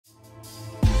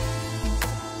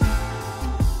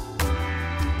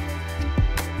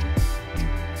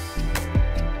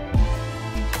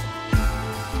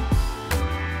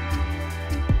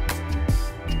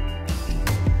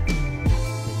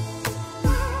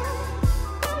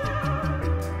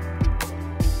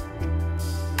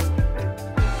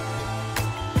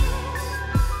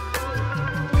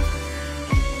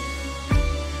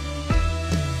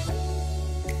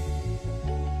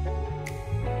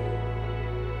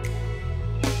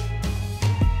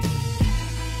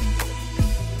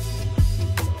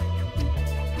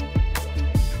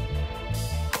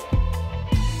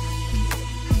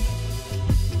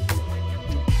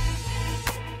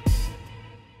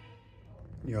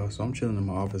y'all, so I'm chilling in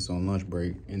my office on lunch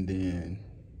break, and then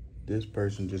this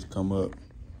person just come up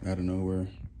out of nowhere.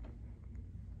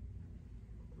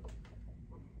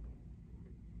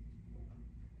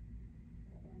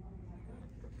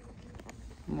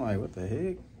 I'm like, what the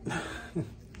heck?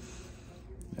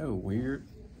 That was weird.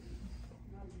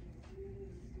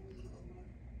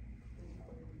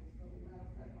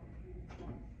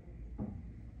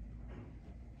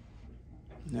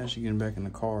 Now she getting back in the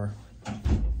car.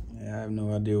 Yeah, I have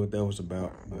no idea what that was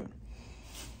about, but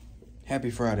happy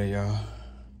Friday, y'all.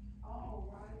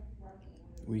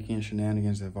 Weekend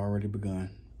shenanigans have already begun.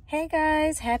 Hey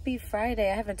guys, happy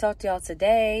Friday. I haven't talked to y'all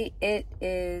today. It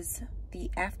is the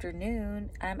afternoon.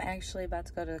 I'm actually about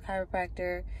to go to the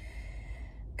chiropractor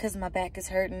because my back is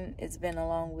hurting. It's been a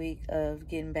long week of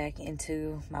getting back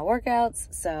into my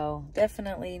workouts, so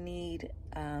definitely need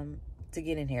to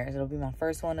get in here. It'll be my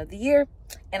first one of the year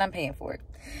and I'm paying for it.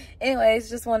 Anyways,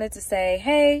 just wanted to say,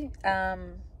 hey,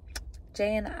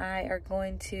 Jay and I are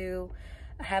going to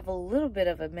have a little bit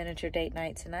of a miniature date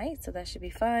night tonight, so that should be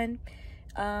fun.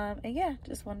 And yeah,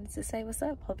 just wanted to say what's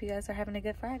up. Hope you guys are having a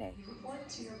good Friday. You report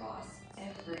to your boss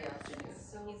every afternoon.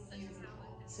 So beautiful.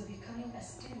 So becoming a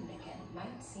student again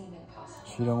might seem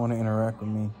impossible. She don't want to interact with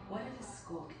me. What if a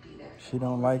school could be there? She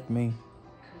don't like me.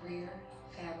 Career,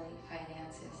 family,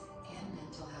 finances, and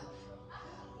mental health.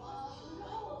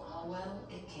 Well,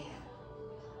 it can.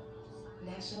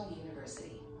 National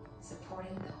University,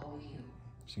 supporting the whole you.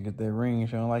 She get that ring.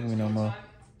 She don't like me no more.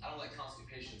 I don't let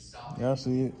constipation stop. Y'all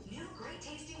see it? New great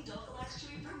tasting Dulcolax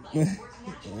chewy fruit bites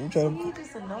work naturally. He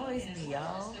just annoys me,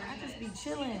 y'all. I just be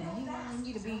chilling. He wanted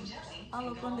me to be all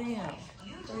up under him.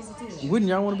 Crazy too. Wouldn't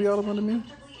y'all want to be all up under me?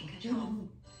 What's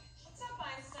up,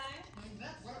 Einstein? My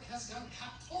network has gone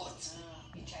kaput.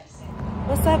 You tried to say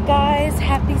What's up, guys?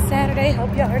 Happy Saturday. Hope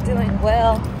y'all are doing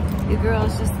well. Your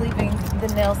girl's just leaving the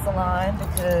nail salon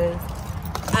because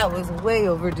I was way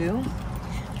overdue.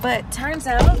 But turns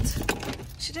out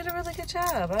she did a really good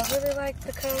job. I really liked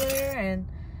the color, and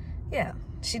yeah,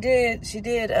 she did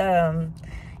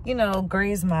you know,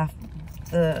 graze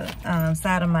the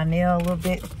side of my nail a little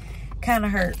bit. Kind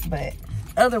of hurt, but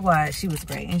otherwise she was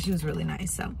great and she was really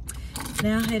nice. So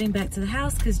now heading back to the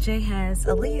house because Jay has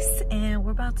a lease and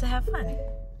we're about to have fun.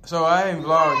 So I ain't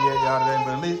vlogged yet, y'all, today,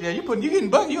 but at least, yeah, you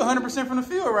getting buck. You 100% from the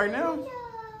field right now.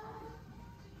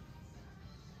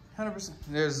 100%.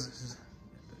 There's,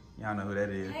 y'all know who that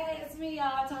is. Hey, it's me,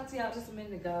 y'all. I talked to y'all just a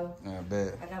minute ago. I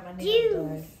bet. I got my nails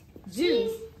done.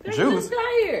 Juice. Juice?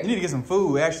 Here. You need to get some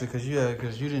food, actually, because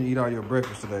you didn't eat all your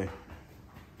breakfast today.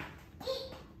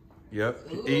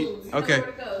 Yep. Ooh, Eat. Okay.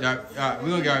 Yeah,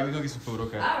 we're gonna get some food.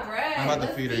 Okay. All right. I'm about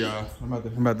to feed her, y'all. I'm about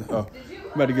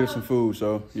to get her some food.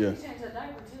 So yeah. You changed her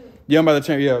diaper too. Yeah, I'm about to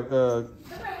change. Yeah. Come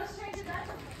here, let's change the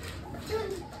diaper.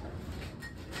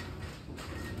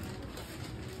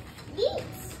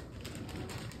 Yes.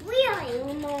 We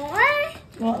are more.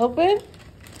 You want to open?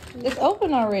 It's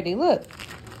open already. Look.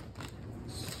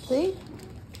 See?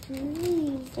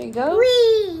 Please. There you go.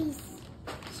 Please.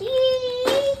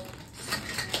 Cheese.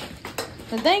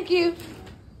 And thank you.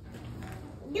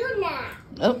 Do not.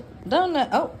 Oh, donut.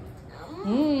 Oh.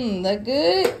 That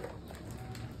good?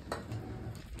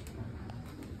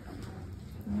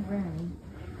 All right.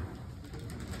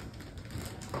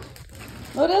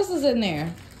 What else is in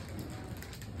there?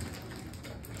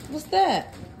 What's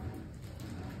that?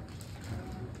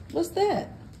 What's that?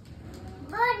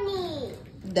 Bunny.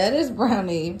 That is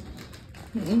brownie.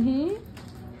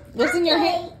 What's in your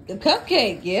hand? The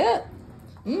cupcake, yeah.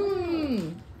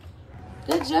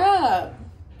 Good job.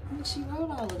 She wrote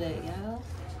all of that, y'all.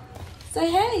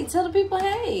 Say hey. Tell the people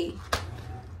hey.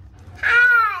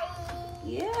 Hi.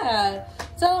 Yeah.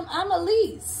 Tell them I'm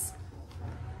Elise.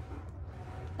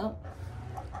 Oh.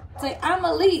 Say I'm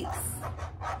Elise.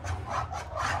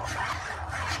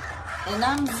 And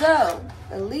I'm Zoe.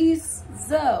 Elise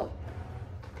Zoe.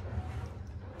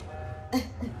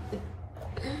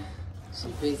 She's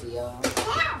busy, y'all.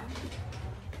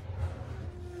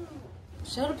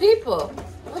 Show the people.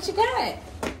 What you got?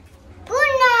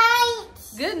 Good night.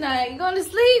 Good night. You going to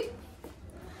sleep?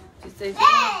 She said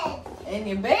in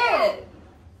your bed.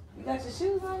 You got your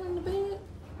shoes on in the bed?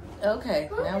 Okay,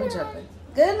 now we're jumping.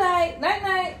 Good night. Night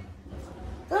night.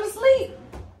 Go to sleep.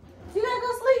 You gotta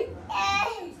go sleep.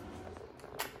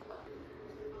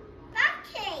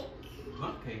 Cupcake.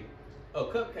 Cupcake? Oh,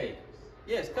 cupcake.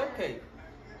 Yes, cupcake.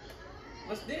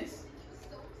 What's this?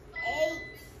 Egg.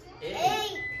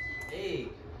 Egg.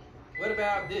 What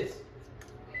about this?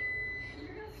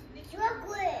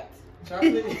 Chocolate.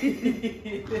 Chocolate? Give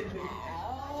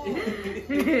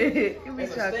me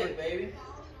That's a chocolate. steak, baby.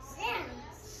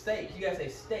 Steak. You gotta say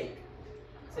steak.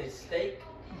 Say steak.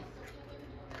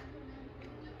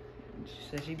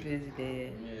 So she busy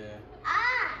dead. Yeah.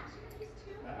 Ah,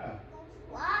 Ah.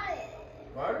 water.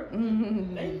 Water?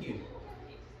 Thank you.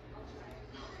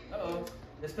 Uh-oh.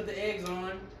 Let's put the eggs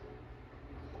on.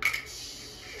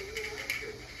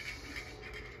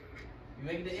 You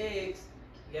make the eggs.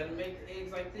 You gotta make the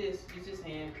eggs like this. Use this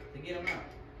hand to get them out.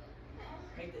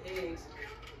 Make the eggs.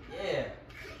 Yeah.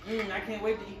 I can't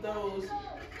wait to eat those.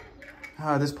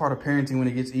 This part of parenting when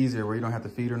it gets easier, where you don't have to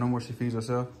feed her no more. She feeds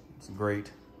herself. It's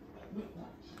great.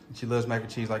 And she loves mac and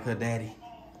cheese like her daddy.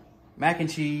 Mac and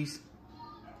cheese.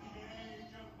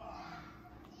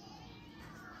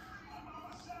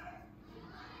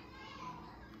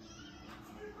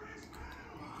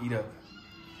 Eat up.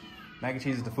 Mac and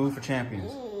cheese is the food for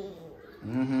champions.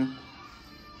 Mm-hmm.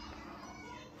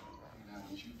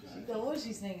 She know what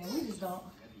she's singing. We just don't.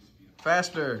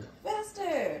 Faster.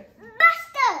 Faster.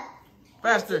 Buster.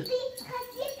 Faster.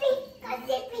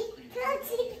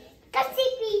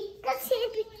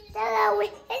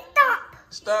 Stop.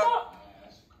 Stop.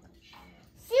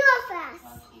 Zero fast.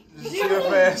 Zero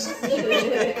fast.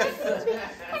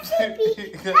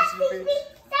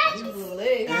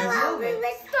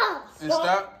 And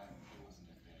stop.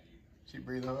 She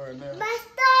breathing hard now.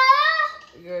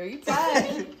 Girl, you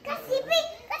tired.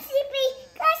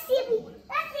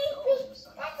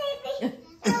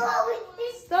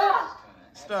 Stop.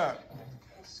 Stop.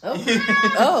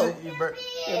 Oh. You burp.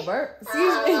 Good burp.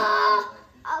 Excuse me.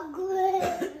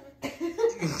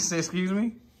 Say excuse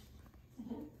me.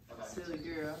 Silly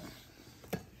girl.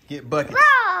 Get buckets.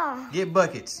 Get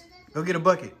buckets. Go get a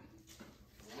bucket.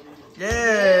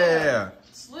 Yeah.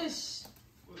 Swish.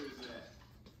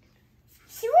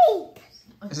 Sweep.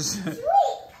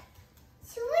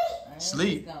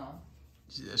 Sleep.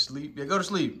 Yeah, sleep. Yeah, go to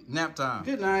sleep. Nap time.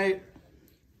 Good night.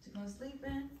 She gonna sleep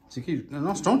in? She keeps.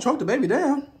 No, don't choke the baby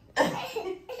down.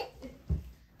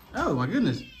 Oh my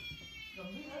goodness.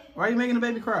 Why are you making the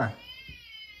baby cry?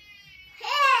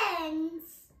 Hands.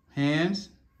 Hands.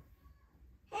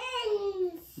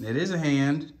 Hands. That is a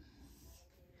hand.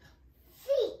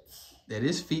 Feet. That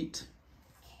is feet.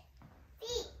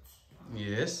 Feet.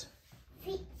 Yes.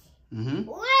 Feet.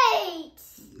 Mm-hmm. Wait.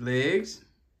 Legs.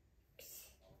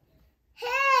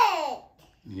 Head.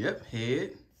 Yep.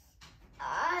 Head.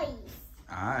 Eyes.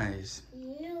 Eyes.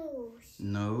 Nose.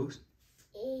 Nose.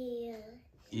 Ear.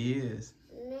 Ears.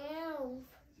 Mouth.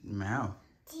 Mouth.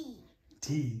 Teeth.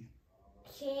 Teeth.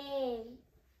 Chin.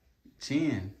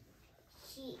 Chin.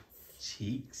 Cheeks.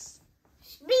 Cheeks.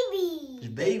 Baby.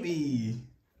 Baby.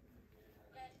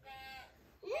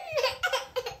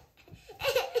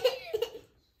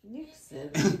 You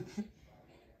said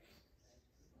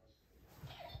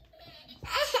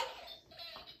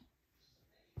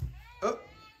Oh.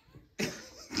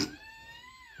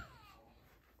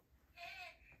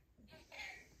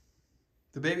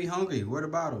 The baby hungry. Where the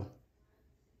bottle?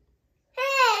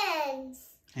 Hands.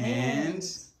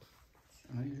 Hands.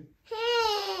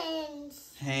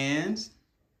 Hands. Hands.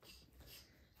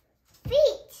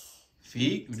 Feet.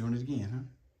 Feet. We're doing it again,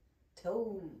 huh?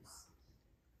 toes.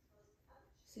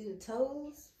 See the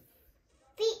toes?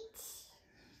 Feet.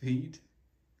 Feet.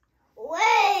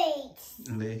 Wait.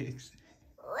 Legs.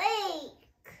 Wait.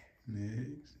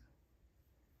 Legs.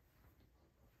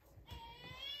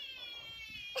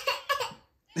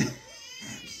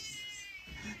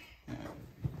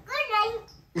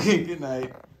 Good night. Good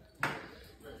night.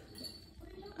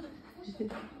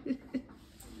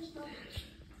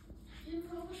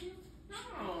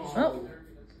 Oh,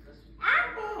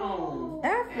 Oh.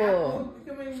 apple.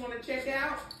 Come in, you want to check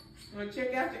out? You want to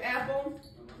check out your apple?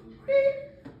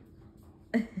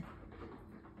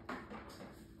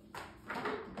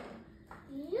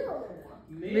 You.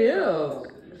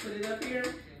 Milk. Put it up here.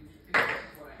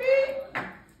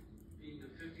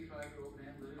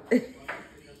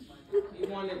 You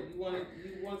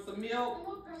want some milk?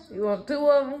 You want two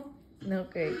of them?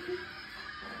 Okay.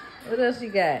 What else you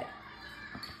got?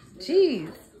 Cheese.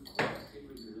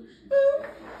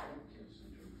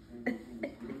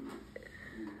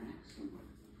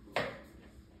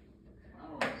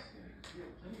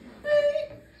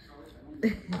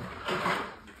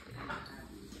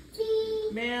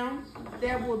 Ma'am,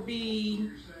 that would be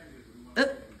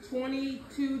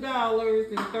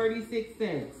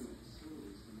 $22.36.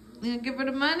 You gonna give her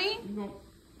the money?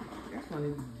 That's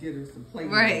gonna get her some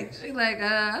plates. Right. She like,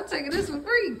 I'm taking this for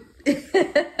free.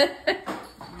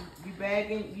 You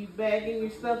bagging your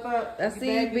stuff up? I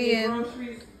see you bagging being- your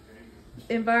groceries?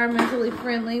 Environmentally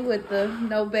friendly with the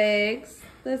no bags.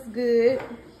 That's good.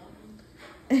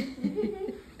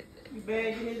 You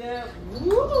bagging it up?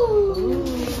 Woo.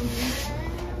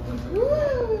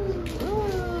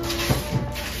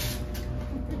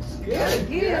 Good.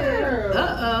 again.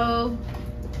 Uh-oh.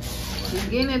 She's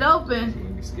getting it open. She's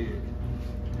gonna be scared.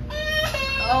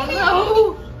 Oh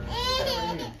no.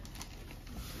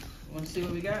 Want to see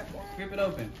what we got? Rip it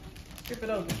open. Rip it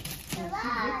open.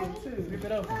 Rip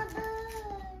it open.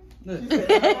 Look.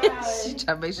 She trying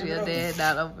to make sure your dad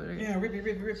not open it. Yeah, rip it,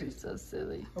 rip it, rip it. She's so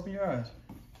silly. Open your eyes.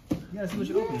 You gotta see what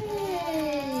you're opening.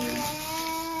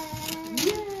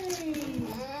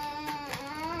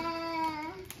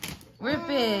 Rip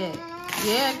it.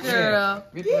 Yeah, girl.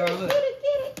 Rip it all up. Get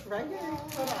it. Right here.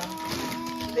 Hold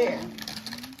on. There.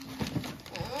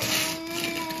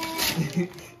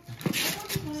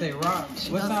 Say rock.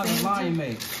 What sound does lion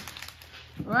make?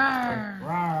 Rawr.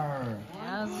 Rawr.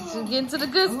 Now she's getting to the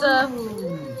good stuff.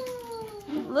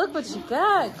 Look what you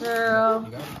got, girl.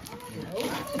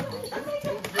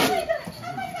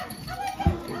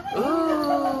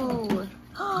 Ooh.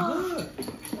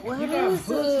 What You got is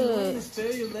books and ways to it?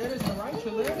 spell your letters and write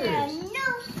your letters.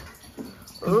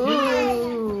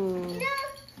 Ooh.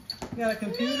 You got a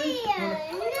computer? You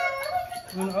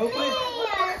wanna open it?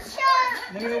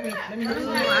 Let me open it. Let me hear Ooh,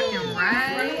 some. I can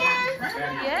write.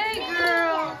 Yay,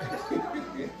 girl.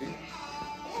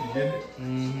 She get it?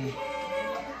 Mm-hmm.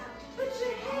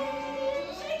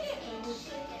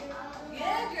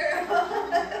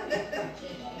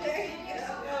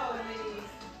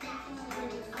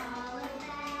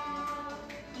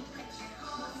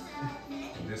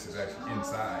 This is actually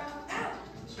inside.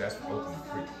 That's open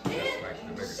quick. That's like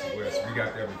the legacy west. We got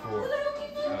there before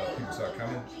people started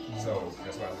coming, so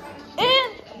that's why I look.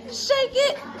 And shake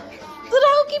it to the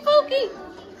hokey pokey.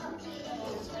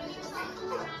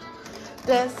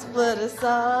 That's what it's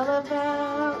all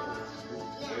about.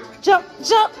 Jump,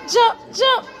 jump, jump,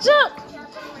 jump, jump.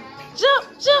 Jump,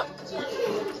 jump.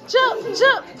 Jump,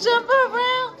 jump, jump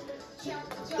around.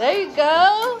 There you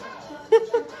go.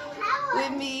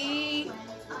 With me.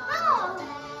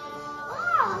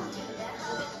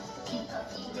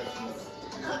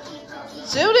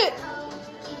 Shoot it.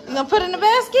 You gonna put it in the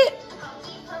basket?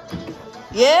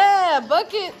 Yeah,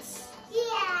 buckets.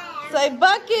 Say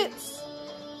buckets.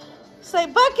 Say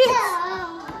buckets.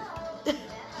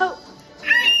 Oh.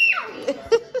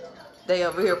 They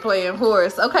over here playing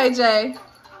horse. Okay, Jay.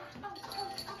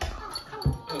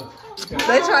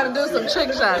 They trying to do some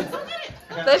trick shots.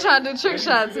 They trying to do trick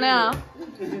shots now.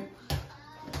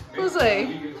 Who's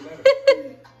they?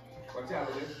 Watch out,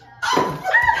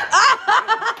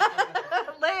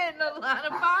 Lay in the line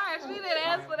of fire. She didn't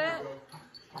ask for that.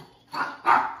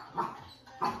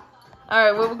 All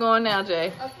right, where we going now,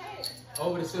 Jay?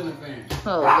 Over the ceiling fan.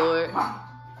 Oh, Lord.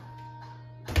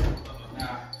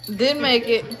 Didn't make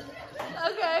it.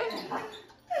 Okay.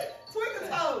 Twinkle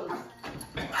toes.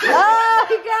 Oh,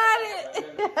 he got it.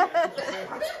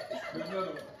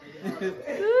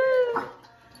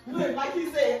 Look, like he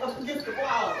said, up against the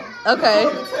wall. Okay.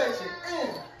 Don't touch it.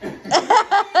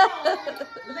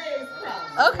 Legs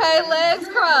crossed. Okay, legs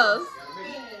crossed.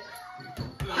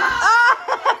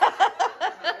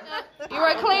 You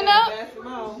ready to clean up?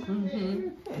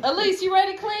 Mm-hmm. Elise, you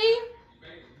ready to clean?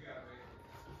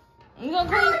 You gonna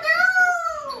clean?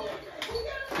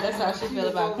 That's how she feel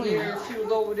about cleaning. She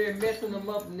was over there messing them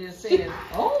up and then saying,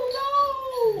 "Oh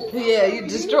no!" Yeah, you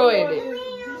destroyed it.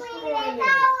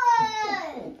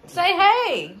 Say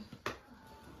hey.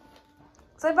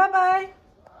 Say bye-bye.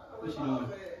 What's she doing?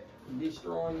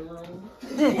 Destroying the room.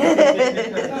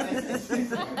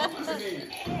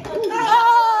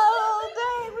 Oh,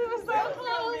 dang, we were so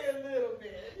close.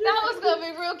 That was gonna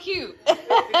be real cute.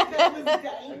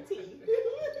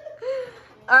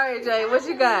 All right, Jay, what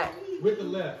you got? With the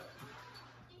left.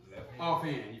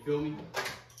 Offhand, you feel me?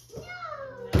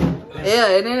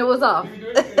 Yeah, and then it was off.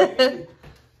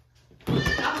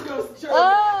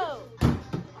 Oh.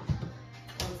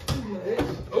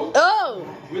 Oh.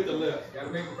 With the left. Gotta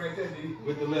make it right there, D.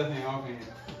 With the left hand, offhand.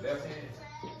 Left hand.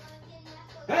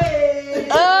 Hey!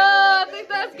 Oh, I think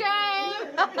that's game.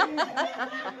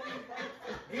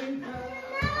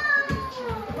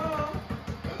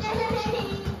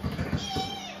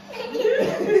 Here,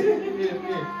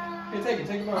 take it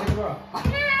the ball, take the ball.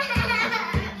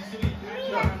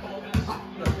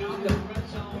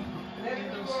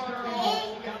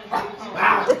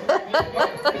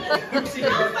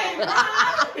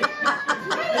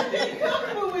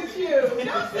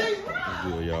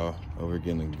 Good, y'all. We're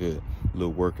getting a good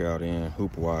little workout in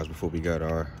hoop-wise before we got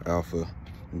our alpha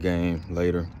game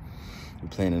later. We're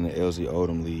playing in the LZ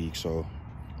Oldham League, so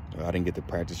I didn't get to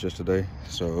practice yesterday.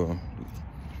 So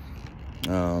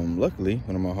luckily,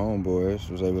 one of my homeboys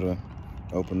was able to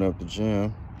open up the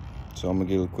gym. So I'm gonna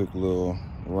get a quick little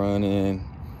run in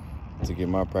to get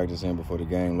my practice in before the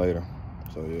game later.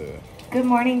 So yeah. Good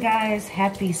morning, guys.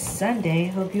 Happy Sunday.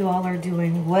 Hope you all are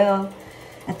doing well.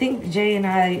 I think Jay and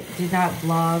I did not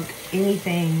vlog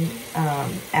anything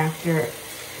after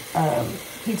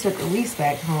he took Elise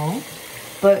back home.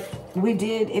 But we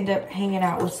did end up hanging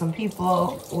out with some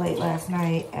people late last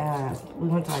night. We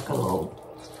went to like a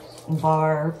little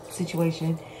bar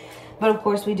situation. But of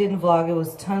course we didn't vlog. It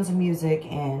was tons of music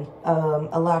and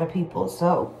a lot of people.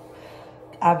 So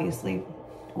obviously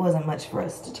wasn't much for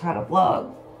us to try to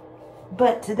vlog.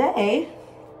 But today,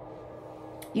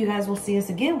 you guys will see us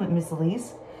again with Miss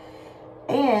Elise.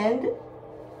 And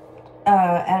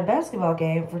at a basketball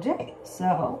game for Jay.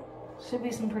 So should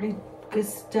be some pretty good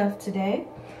stuff today.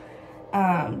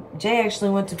 Jay actually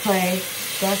went to play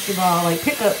basketball, like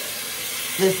pickup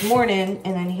this morning,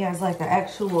 and then he has like an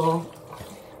actual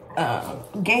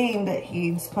game that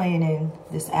he's playing in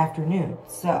this afternoon.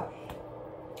 So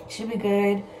should be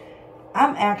good.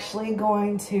 I'm actually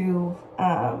going to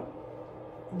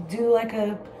do like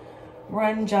a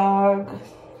run jog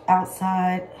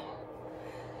outside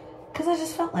because I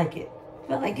just felt like it.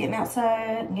 Felt like getting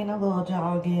outside, getting a little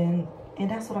jog in,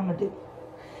 and that's what I'm gonna do.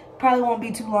 Probably won't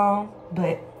be too long,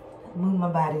 but move my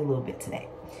body a little bit today.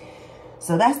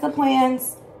 So that's the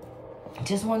plans.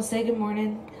 Just want to say good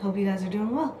morning. Hope you guys are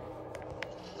doing well.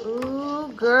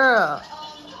 Ooh, girl.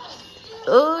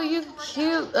 Ooh, you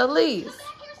cute, Elise.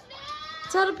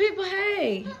 Tell the people,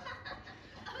 hey.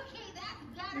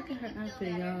 Look at her outfit,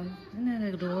 y'all. Isn't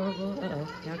that adorable? Uh-oh,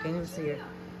 y'all can't even see her.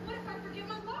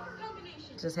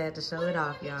 Just had to show it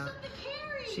off, y'all.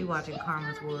 She watching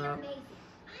Carmen's World.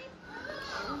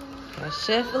 Got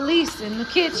Chef Elise in the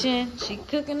kitchen. She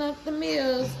cooking up the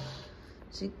meals.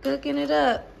 She cooking it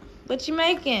up. What you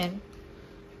making?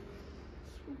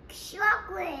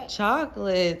 Chocolate.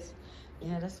 Chocolates.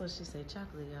 Yeah, that's what she said.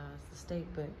 Chocolate, y'all. It's the steak,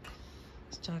 but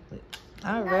it's chocolate.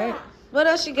 All right. What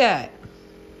else you got?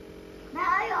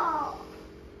 Mayo.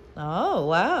 Oh,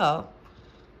 wow.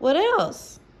 What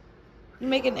else? You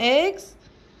making eggs?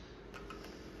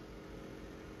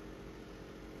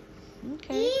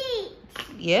 Okay. Eat.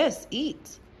 Yes,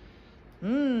 eat.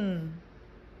 Mmm.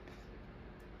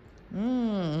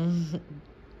 Mmm.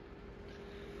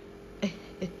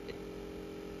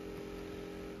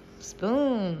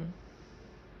 Spoon.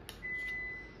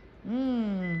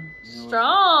 Mmm.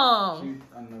 Strong.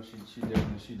 I know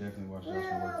she definitely watched out. She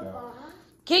worked out.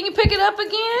 Can you pick it up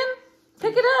again?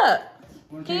 Pick it up.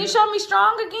 Can you show me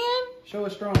strong again? Show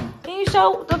it strong. Can you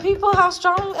show the people how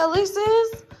strong Elise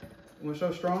is? You want to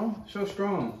show strong? Show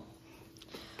strong.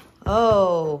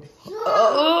 Oh.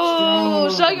 Oh.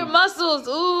 Show your muscles.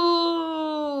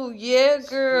 Ooh. Yeah,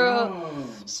 girl.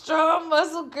 Strong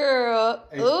muscle girl.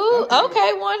 Hey, Ooh. okay.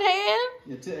 Okay, one hand.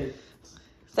 Yeah,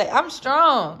 Say, I'm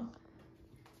strong.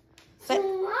 Say,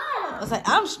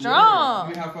 I'm strong.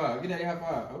 Give me a high five. Get that high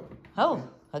five. Oh,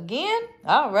 again?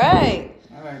 All right.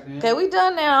 All right, then. Okay, we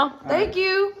done now. Thank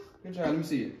you. Good job. Let me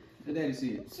see it. Let Daddy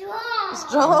see it.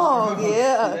 Strong,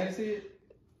 yeah. Can Daddy see it?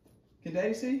 Can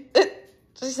Daddy see?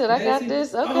 She said, I got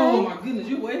this. Okay. Oh, my goodness.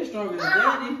 You're way stronger than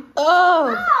Daddy.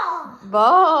 Oh,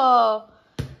 ball.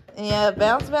 Yeah,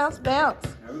 bounce, bounce, bounce.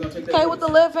 Right, we're gonna take that Okay, with the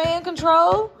left hand control.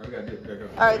 All right, we gotta do it. Go.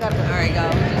 All right, got it. All right,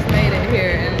 y'all. We just made it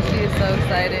here, and she is so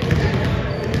excited.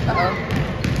 Uh-oh.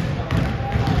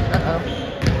 Uh-oh.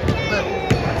 Look.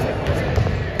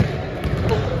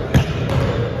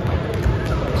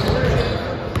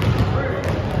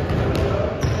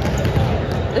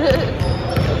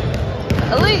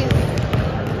 Elise.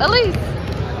 Elise.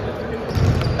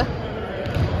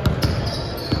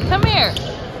 Come here.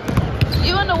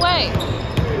 You in the way.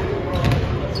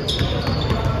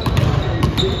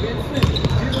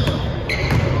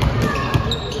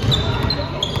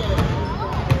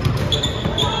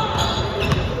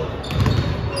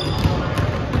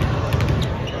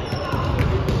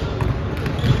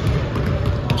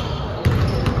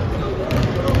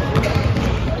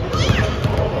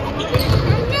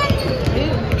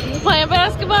 You playing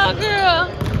basketball, girl?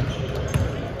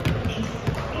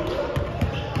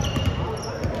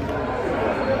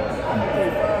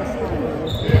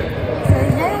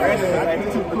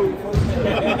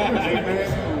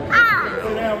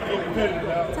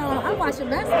 Tell him I'm watching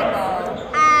basketball.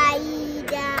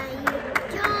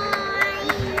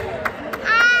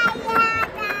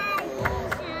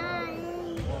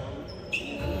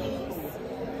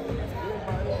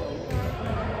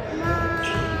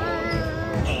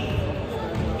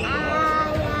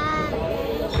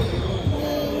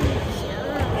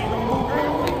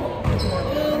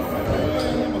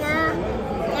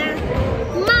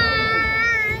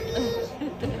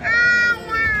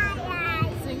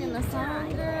 Singing the song,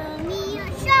 girl.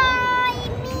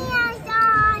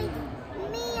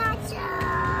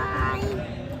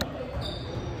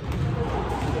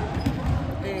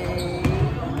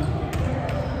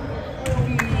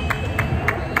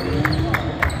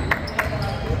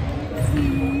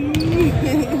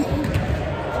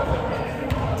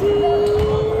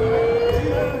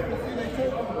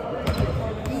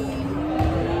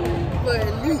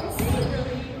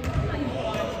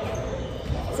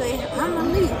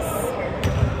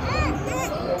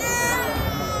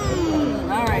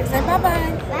 right, say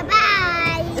bye-bye.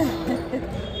 Bye-bye.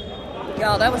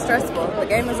 Y'all, that was stressful. The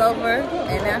game is over,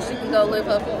 and now she can go live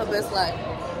her best life.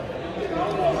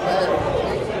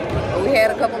 But we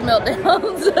had a couple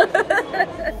meltdowns.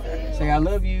 Say I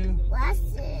love you.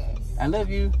 Glasses. I love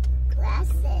you.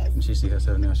 Glasses. She see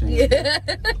herself now. She ain't,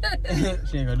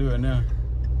 she ain't gonna do it now.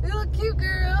 You look cute,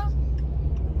 girl.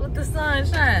 With the sun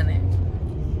shining.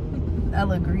 I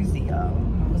look greasy, y'all.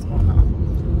 What's going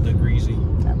on? Look greasy.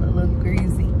 I look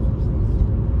greasy. I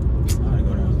wanna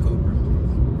go down to Cooper.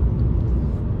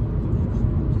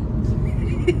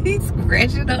 He's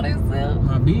scratching on himself.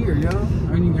 My beard, yo.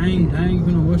 I ain't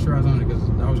even no moisturize on it because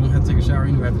I was gonna have to take a shower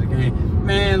anyway after the game.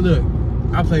 Man, look,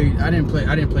 I didn't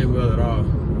play well at all.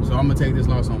 So I'm gonna take this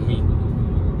loss on me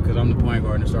because I'm the point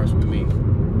guard and it starts with me.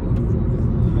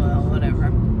 Well,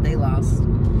 whatever. They lost.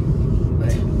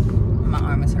 But my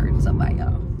arm is hurting, so bye,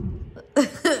 y'all.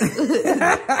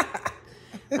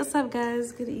 What's up,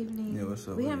 guys? Good evening. Yeah, what's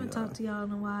up? We haven't talked to y'all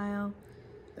in a while.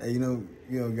 Hey, you know,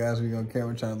 guys, we on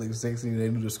camera trying to look sexy. They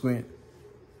do the squint.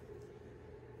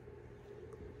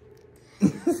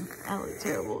 I look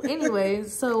terrible.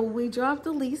 Anyways, so we dropped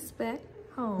Elise back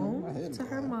home to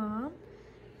her mom.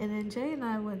 And then Jay and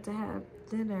I went to have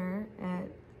dinner at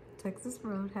Texas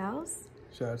Roadhouse.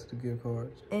 Shout out to the gift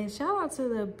cards. And shout out to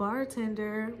the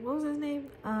bartender. What was his name?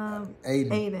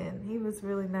 Aiden. He was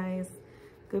really nice.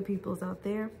 Good people's out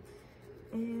there.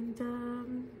 And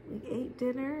we ate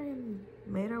dinner and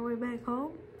made our way back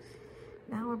home.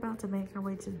 Now we're about to make our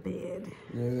way to bed.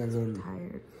 Yeah, we gotta go I'm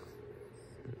tired.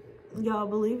 Y'all,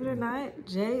 believe it or not,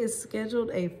 Jay is scheduled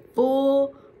a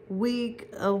full week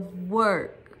of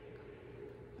work.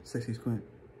 Sexy squint.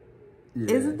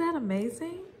 Yeah. Isn't that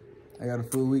amazing? I got a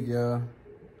full week, y'all.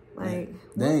 Like,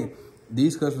 dang,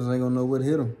 these customers ain't gonna know what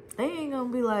hit them. They ain't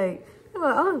gonna be like,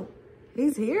 oh,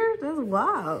 he's here? That's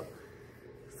wild.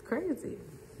 It's crazy.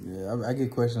 Yeah, I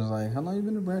get questions like, how long you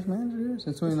been a branch manager here?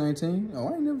 Since 2019? Oh,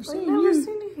 I ain't never seen you. I've never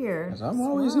seen you here. I'm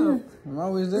always here. I'm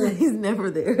always there. He's never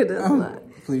there. That's a lot.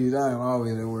 Please, I am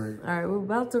always at work. All right, we're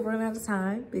about to run out of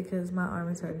time because my arm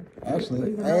is hurting.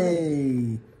 Actually,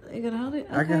 hey. You gonna hold it?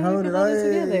 Okay, I can hold it. Hold it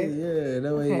together. Yeah,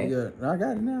 that way Okay. you got. I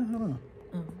got it now. Hold on.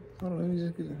 Oh. Hold on. Let me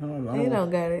just get it. Hold on. You don't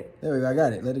got it. There we go. I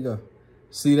got it. Let it go.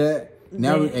 See that?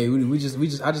 Now we I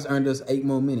just earned us 8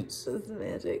 more minutes. That's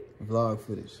magic. Vlog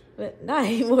footage. But not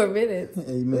 8 more minutes. 8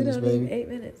 minutes, we don't baby. need 8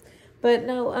 minutes. But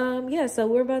no, yeah. So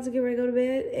we're about to get ready to go to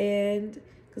bed, and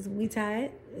because we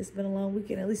tired, it's been a long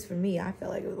weekend. At least for me, I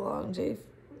felt like it was long, Jay,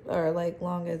 or like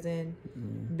long as in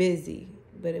busy,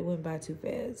 but it went by too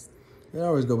fast. It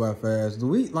always go by fast.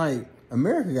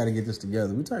 America got to get this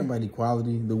together. We talking about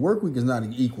equality. The work week is not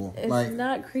equal. It's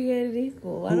not created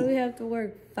equal. Why do we have to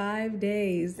work 5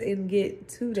 days and get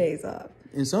 2 days off?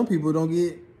 And some people don't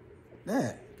get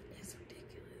that. It's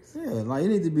ridiculous. Yeah, like it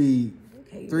need to be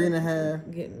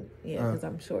 3.5. Because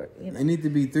I'm short. You know. It need to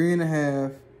be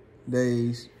 3.5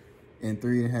 days and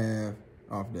 3.5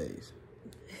 off days.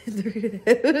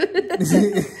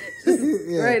 3.5.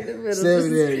 Yeah. Right in the middle. 7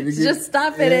 days. Just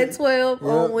stop it at 12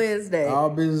 on Wednesday. All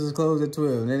businesses close at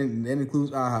 12. That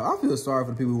includes IHOP. I feel sorry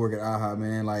for the people who work at IHOP,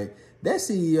 man. Like, that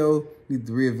CEO needs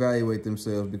to reevaluate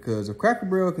themselves because if Cracker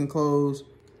Barrel can close,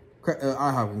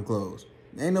 IHOP can close.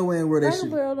 Ain't no way in where they should.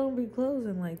 Cracker Barrel don't be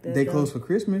closing like that. They close for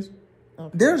Christmas.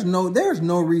 Okay. There's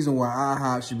no reason why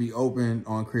IHOP should be open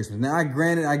on Christmas. Now, I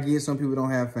get some people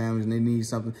don't have families and they need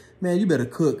something. Man, you better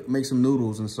cook, make some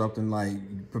noodles and something,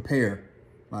 like, prepare.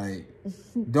 Like,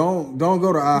 don't go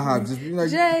to IHOP. Just like,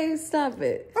 Jay, stop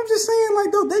it. I'm just saying,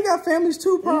 like, though, they got families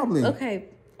too, probably. Okay,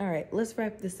 all right, let's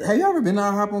wrap this up. Have you ever been to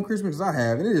IHOP on Christmas? Because I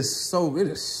have, and it is so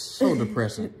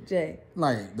depressing. Jay.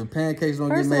 Like, the pancakes don't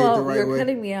First get made of all, the right way. you're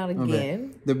cutting me out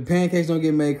again. The pancakes don't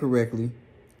get made correctly.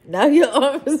 Now your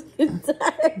arm is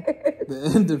tired.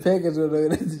 The pancakes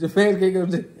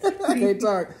I can't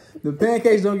talk. The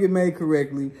pancakes don't get made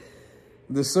correctly.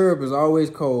 The syrup is always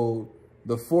cold.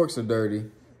 The forks are dirty.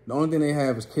 The only thing they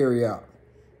have is carry out.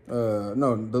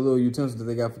 No, the little utensils that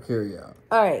they got for carry out.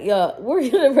 All right, y'all. We're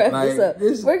gonna wrap this up.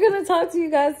 We're gonna talk to you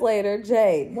guys later,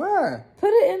 Jay. Why? Put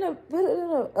it in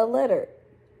a letter.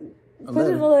 Put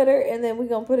it in a letter, and then we're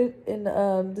gonna put it in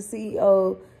the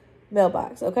CEO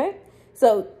mailbox. Okay.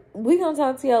 So we're gonna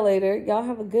talk to y'all later. Y'all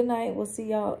have a good night. We'll see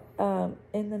y'all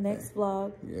in the next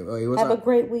vlog. Yeah, have a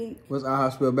great week. What's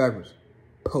IHOP spelled backwards?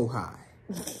 Po-high.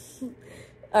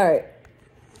 All right.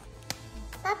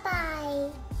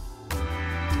 Bye-bye.